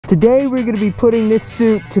Today we're going to be putting this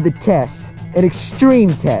suit to the test, an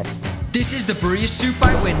extreme test. This is the Boreas Suit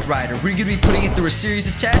by WindRider. We're going to be putting it through a series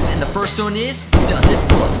of tests, and the first one is, does it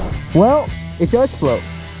float? Well, it does float,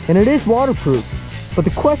 and it is waterproof, but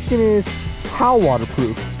the question is, how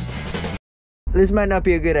waterproof? This might not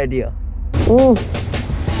be a good idea. Oh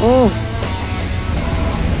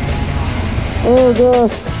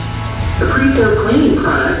gosh. The pre-filled cleaning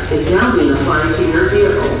product is now being applied to your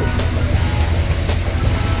vehicle.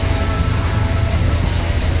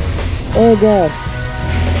 Oh god.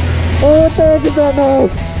 Oh, what the heck is that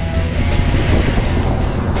noise?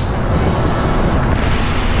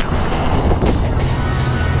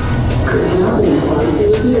 Now being applied to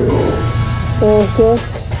your vehicle. Okay.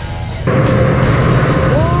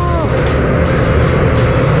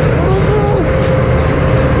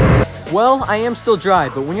 Well, I am still dry,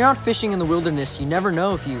 but when you're out fishing in the wilderness, you never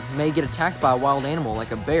know if you may get attacked by a wild animal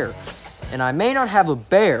like a bear. And I may not have a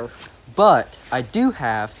bear, but I do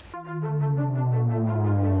have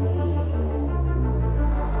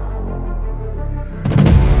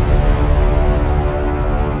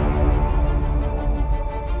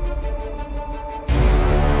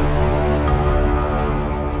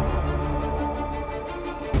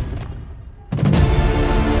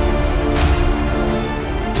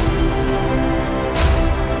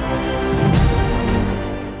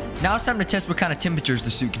Now it's time to test what kind of temperatures the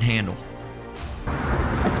suit can handle.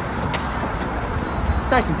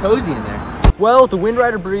 It's nice and cozy in there. Well, the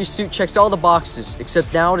WindRider Boreas Suit checks all the boxes,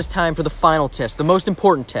 except now it is time for the final test, the most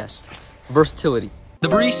important test, versatility. The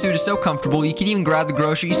Boreas Suit is so comfortable you can even grab the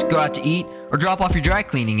groceries, go out to eat, or drop off your dry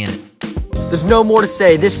cleaning in it. There's no more to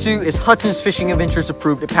say. This suit is Hutton's Fishing Adventures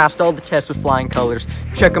approved. It passed all the tests with flying colors.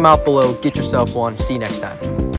 Check them out below. Get yourself one. See you next time.